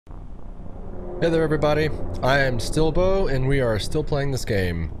Hey there everybody, I am still Bo and we are still playing this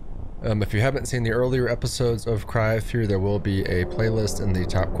game. If you haven't seen the earlier episodes of Cry Through, there will be a playlist in the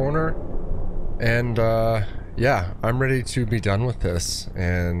top corner. And yeah, I'm ready to be done with this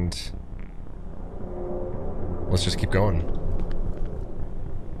and let's just keep going.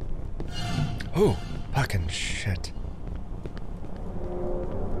 Oh, fucking shit.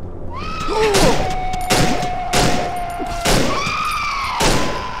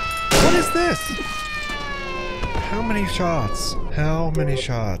 What is this? How many shots? How many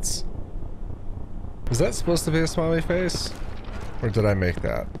shots? Was that supposed to be a smiley face? Or did I make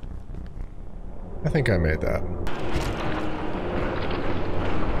that? I think I made that.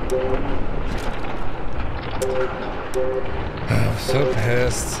 I'm so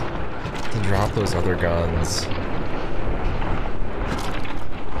pissed to drop those other guns.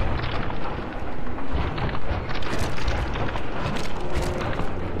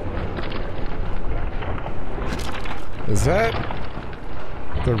 Is that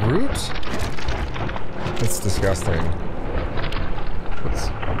the root? It's disgusting.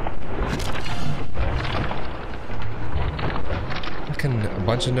 Fucking a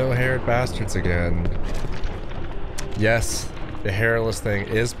bunch of no-haired bastards again. Yes, the hairless thing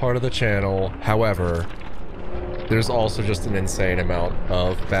is part of the channel. However, there's also just an insane amount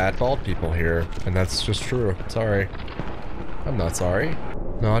of bad bald people here, and that's just true. Sorry. I'm not sorry.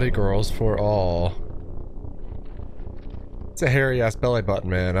 Naughty girls for all. It's a hairy-ass belly button,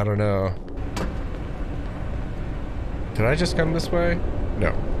 man. I don't know. Did I just come this way?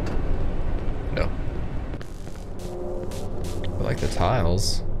 No. No. I like the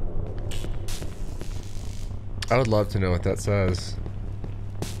tiles. I would love to know what that says.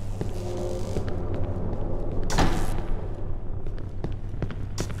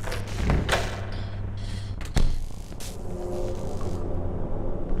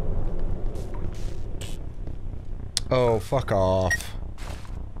 Oh, fuck off.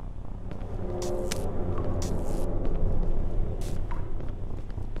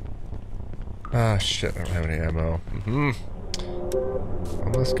 Ah, shit, I don't have any ammo.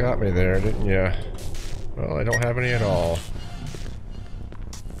 Almost got me there, didn't ya? Well, I don't have any at all.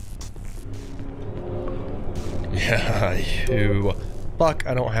 Yeah, you... Fuck,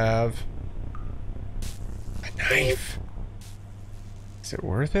 I don't have... a knife. Is it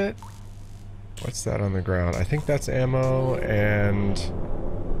worth it? What's that on the ground? I think that's ammo and...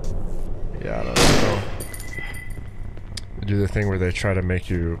 yeah, I don't know. They do the thing where they try to make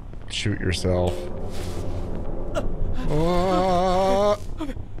you shoot yourself. Oh!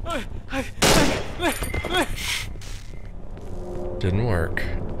 Didn't work.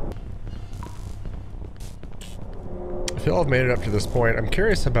 I feel I've made it up to this point. I'm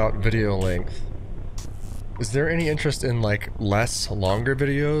curious about video length. Is there any interest in, like, longer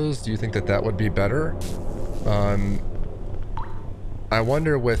videos? Do you think that that would be better? I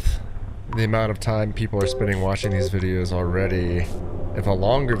wonder with the amount of time people are spending watching these videos already, if a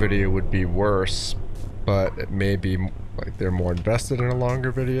longer video would be worse, but it may be, like, they're more invested in a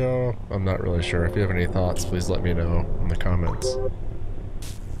longer video. I'm not really sure. If you have any thoughts, please let me know in the comments.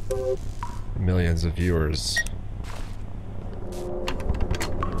 Millions of viewers.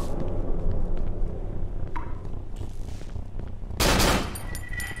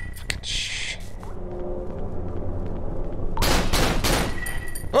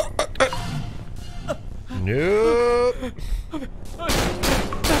 Nope.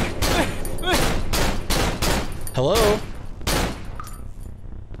 Hello?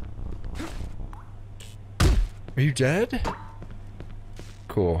 Are you dead?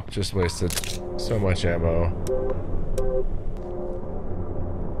 Cool, just wasted so much ammo.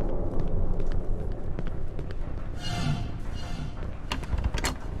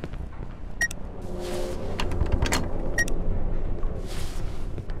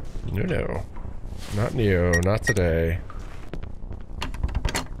 No. Not Neo, not today.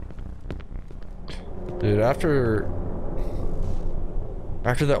 Dude, after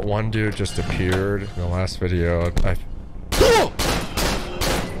that one dude just appeared in the last video, I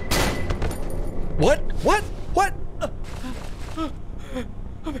What? What? What?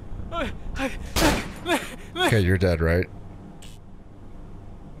 Okay, you're dead, right?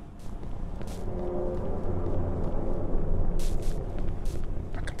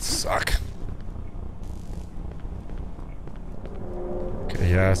 Fucking suck.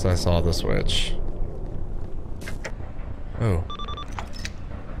 Yes, I saw the switch. Oh.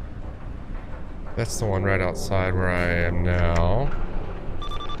 That's the one right outside where I am now.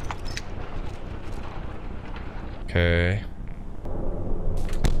 Okay.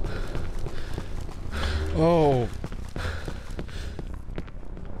 Oh.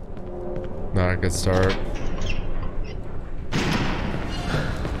 Not a good start.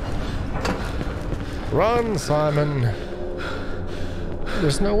 Run, Simon!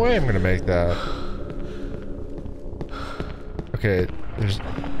 There's no way I'm gonna make that. Okay, there's...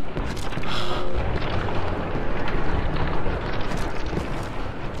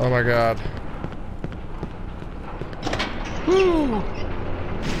 Oh my god. Woo!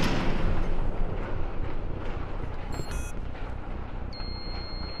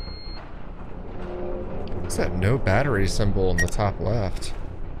 What's that no battery symbol in the top left?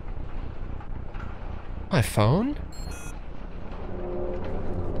 My phone?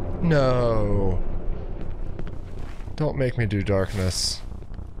 No. Don't make me do darkness.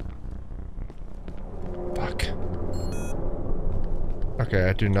 Fuck. Okay,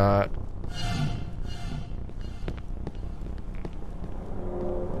 I do not...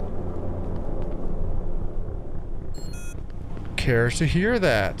 care to hear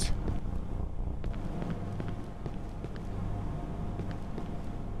that.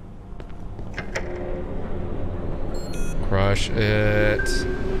 Crush it.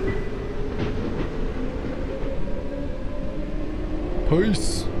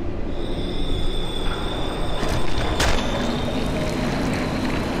 Peace.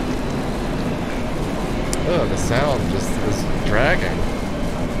 Oh, the sound just is dragging.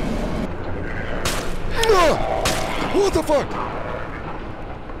 What the fuck?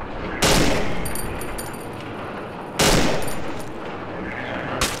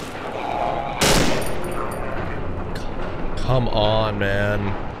 Come on,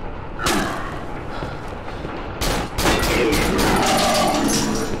 man.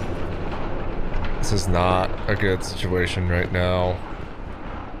 This is not a good situation right now.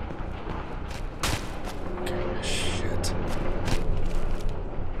 Shit.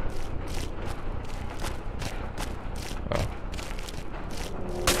 Oh.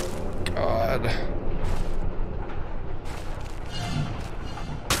 God.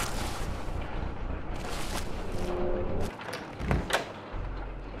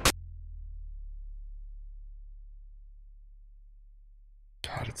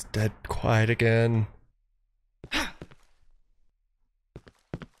 God, it's dead quiet again.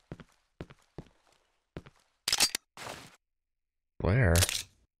 Where?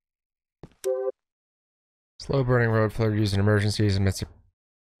 Slow burning road flare used in emergencies amidst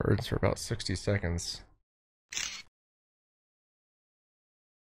burns for about 60 seconds.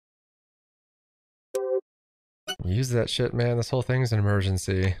 Use that shit, man. This whole thing's an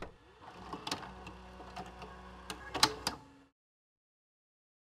emergency.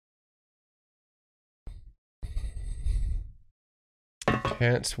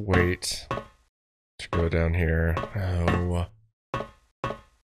 Can't wait to go down here. Oh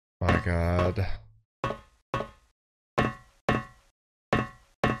my god.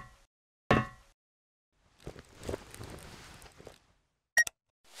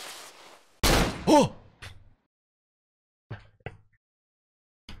 Oh!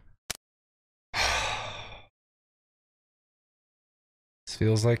 This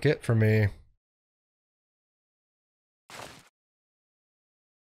feels like it for me.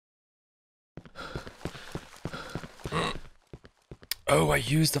 Oh, I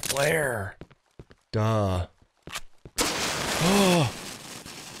used the flare. Duh. Oh.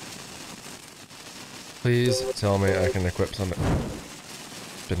 Please tell me I can equip something.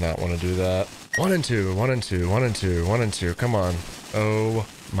 Did not want to do that. 1 and 2, 1 and 2, 1 and 2, 1 and 2. Come on. Oh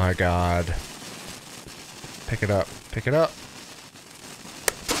my god. Pick it up. Pick it up.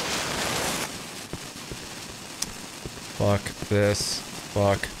 Fuck this.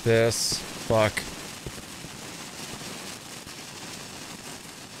 Fuck this. Fuck.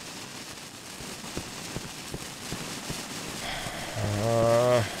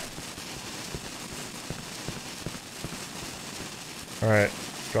 Alright,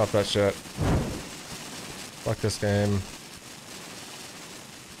 drop that shit. Fuck this game.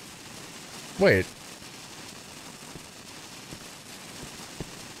 Wait.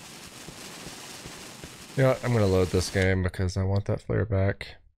 You know what? I'm gonna load this game because I want that flare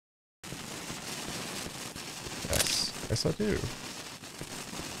back. Yes. Yes, I do.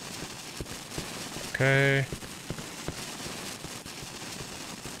 Okay.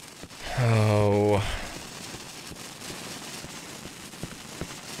 Oh.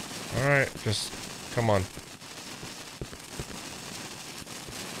 Alright, just come on.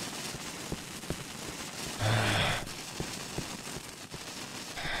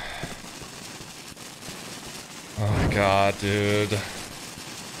 Oh my god, dude.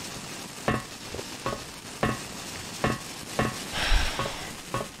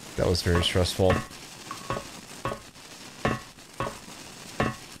 That was very stressful.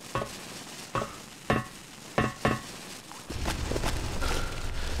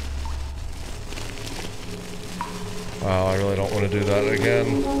 I really don't want to do that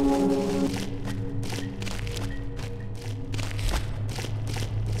again.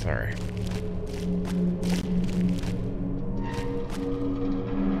 Sorry.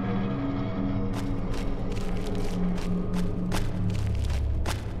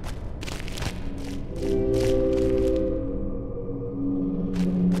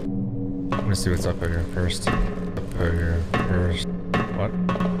 Let me see what's up here first. Up here first. What?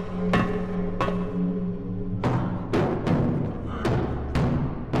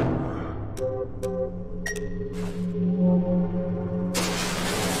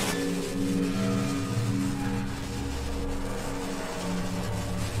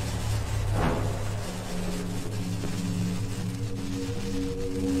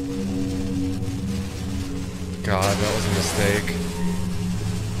 God, that was a mistake.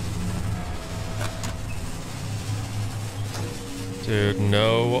 Dude,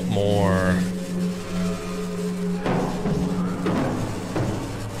 no more.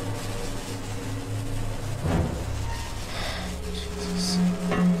 Jesus.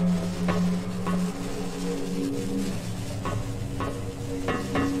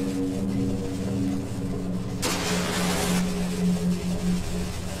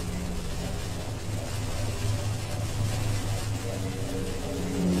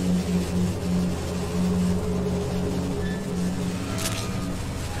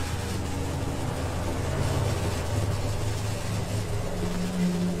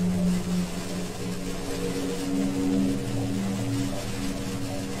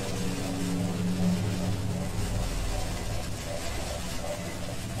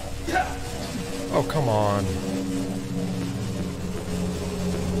 Oh, come on.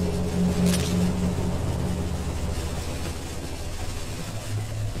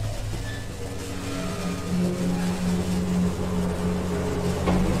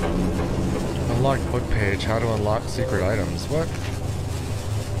 Unlock book page. How to unlock secret items. What?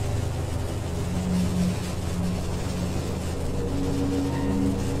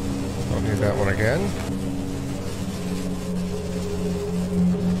 Don't need that one again.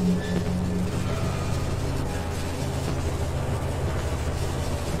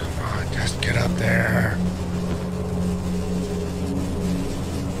 Get up there.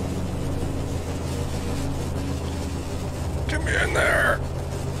 Get me in there.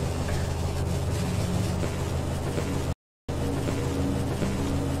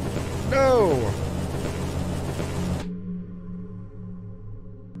 No.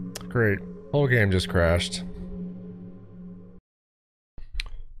 Great. Whole game just crashed.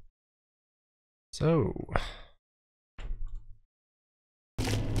 So.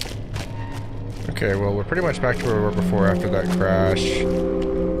 Okay, well, we're pretty much back to where we were before after that crash.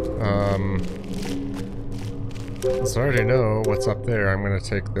 Since I already know what's up there, I'm going to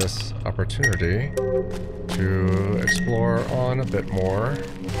take this opportunity to explore on a bit more.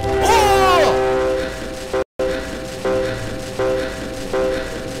 Oh!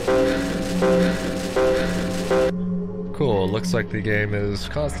 Cool, looks like the game is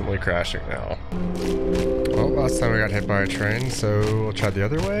constantly crashing now. Well, last time we got hit by a train, so we'll try the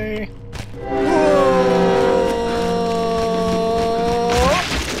other way.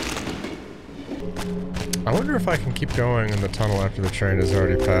 I wonder if I can keep going in the tunnel after the train has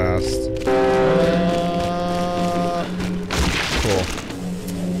already passed. Cool.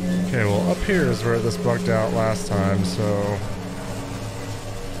 Okay, well up here is where this bugged out last time, so...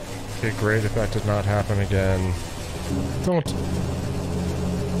 Okay, great if that did not happen again. Don't...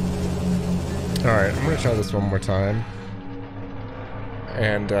 Alright, I'm gonna try this one more time.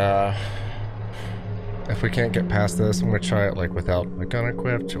 And, if we can't get past this, I'm gonna try it like without the gun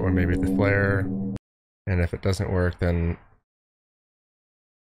equipped, or maybe the flare. And if it doesn't work, then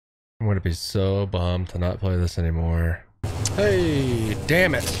I'm gonna be so bummed to not play this anymore. Hey,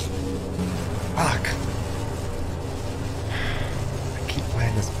 damn it! Fuck! I keep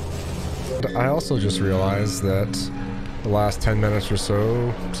playing this. I also just realized that the last 10 minutes or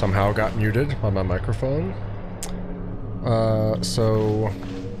so somehow got muted on my microphone.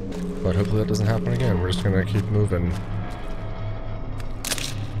 But hopefully that doesn't happen again. We're just gonna keep moving.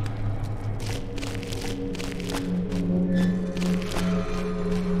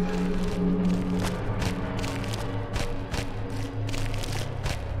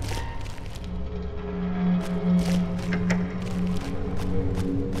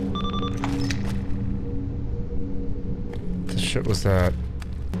 What the shit was that?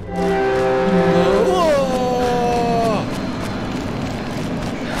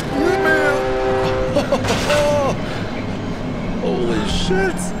 Holy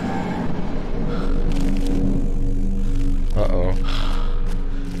shit! Uh-oh.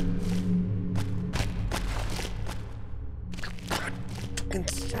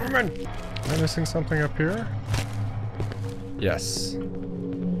 Run! Am I missing something up here? Yes.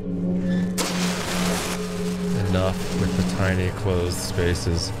 Enough with the tiny closed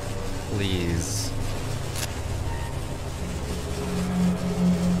spaces. Please.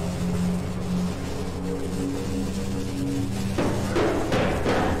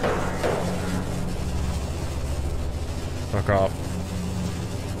 Fuck off.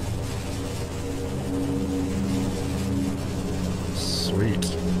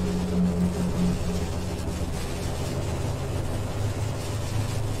 Sweet.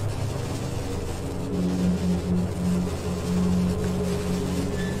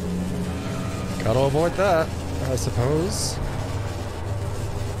 Gotta avoid that, I suppose.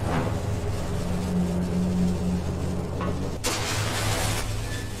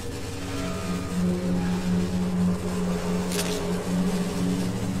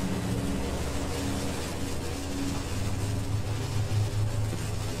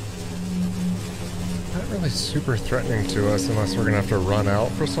 Not really super threatening to us unless we're gonna have to run out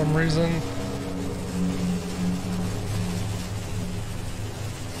for some reason.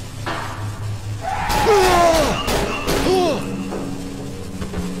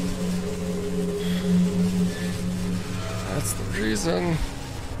 That's the reason.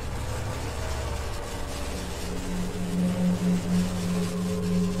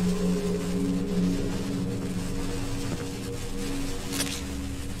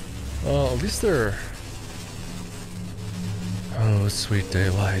 Well, at least they're... Oh, sweet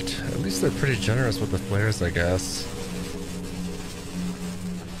daylight. At least they're pretty generous with the flares, I guess.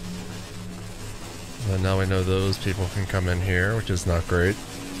 But now we know those people can come in here, which is not great.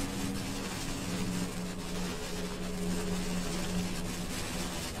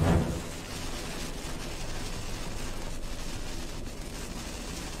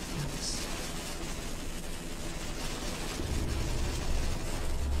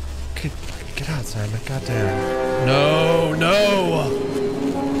 Get out, Simon. Goddamn. No, no!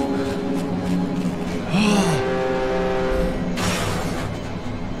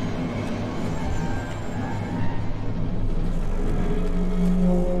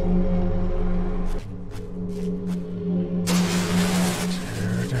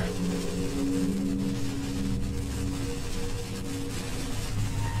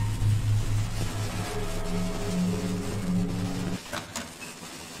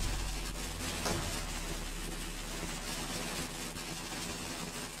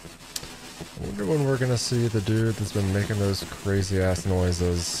 I wonder when we're gonna see the dude that's been making those crazy ass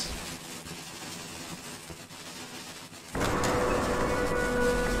noises.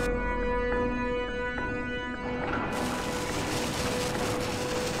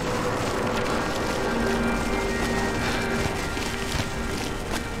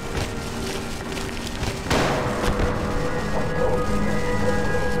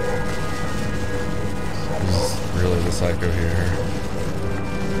 He's really the psycho here.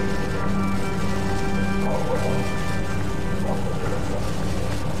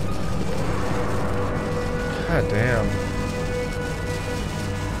 God damn.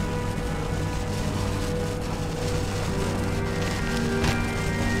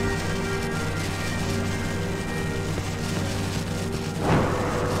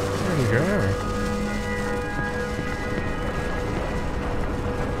 Where'd he go?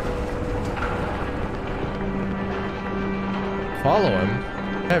 Follow him?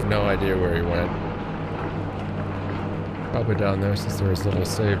 I have no idea where he went. Probably down there since there was a little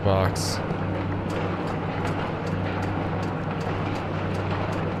save box.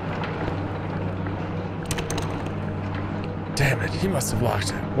 Damn it, he must have locked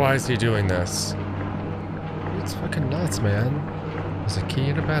it. Why is he doing this? It's fucking nuts, man. There's a key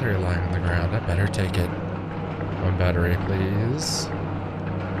and a battery lying on the ground. I better take it. One battery, please.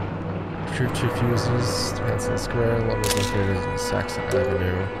 Retrieve 2 fuses. Hanson Square. Level located in Saxon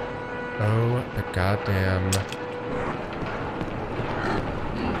Avenue. Oh, the goddamn...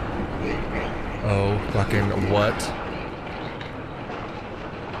 Oh, fucking what?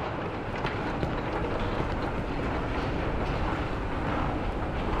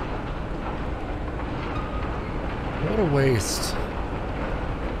 What a waste.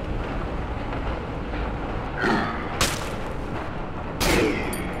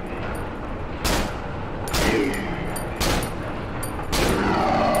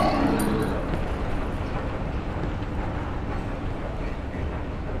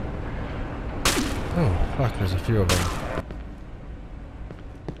 Oh, fuck, there's a few of them.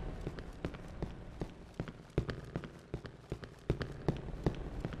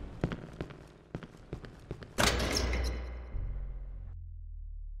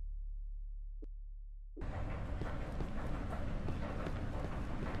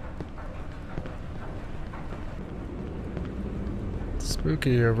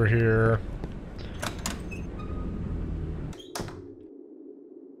 Spooky over here.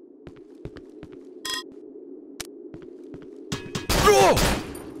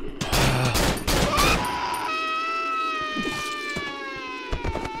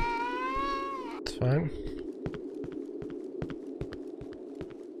 It's fine.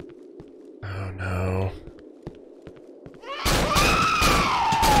 Oh no.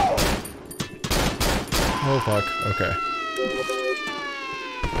 Oh fuck, okay.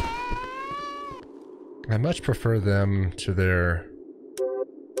 I much prefer them to their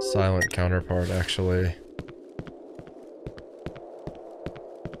silent counterpart, actually.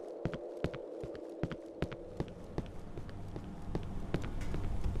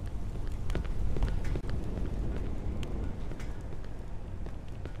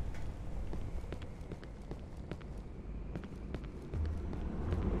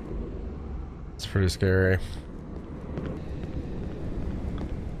 It's pretty scary.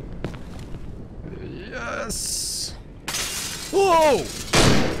 Yes! Whoa!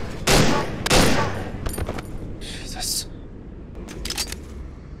 Jesus.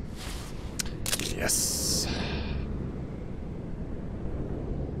 Yes.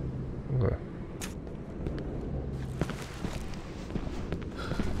 Ugh.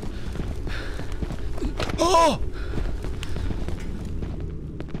 Oh!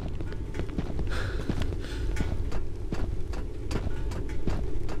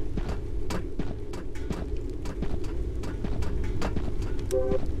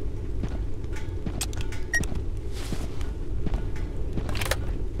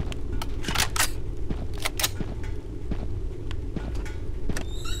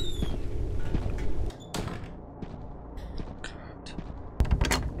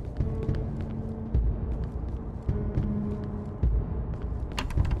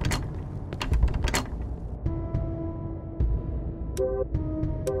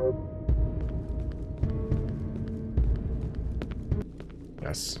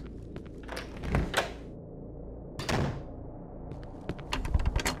 Yes.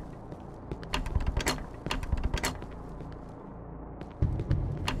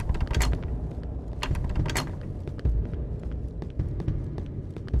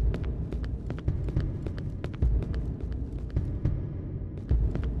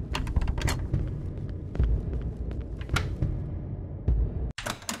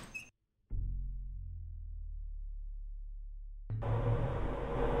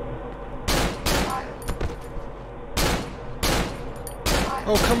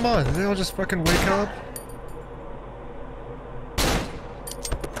 Oh, come on. Did they all just fucking wake up?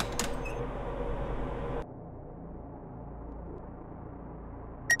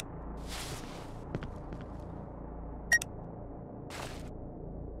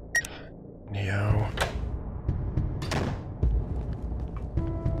 Neo.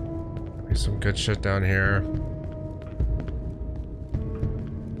 There's some good shit down here.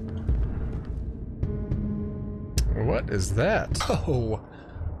 What is that? Oh.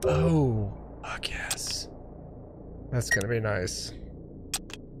 Oh. Fuck yes. That's gonna be nice.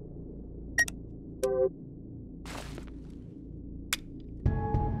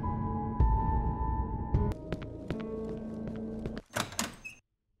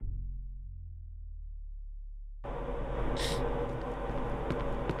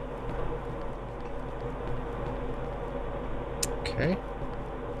 Okay.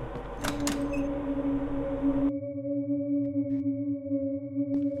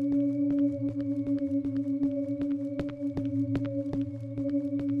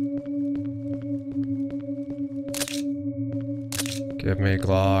 Give me a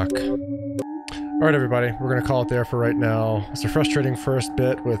Glock. Alright everybody, we're gonna call it there for right now. It's a frustrating first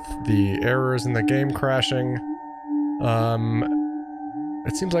bit with the errors in the game crashing.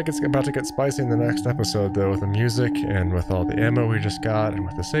 It seems like it's about to get spicy in the next episode though, with the music and with all the ammo we just got and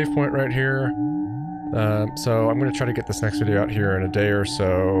with the save point right here. So I'm gonna try to get this next video out here in a day or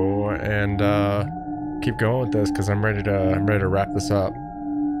so and keep going with this because I'm ready to wrap this up.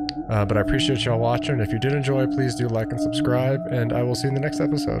 But I appreciate y'all watching. If you did enjoy, please do like and subscribe, and I will see you in the next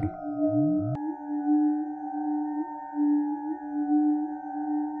episode.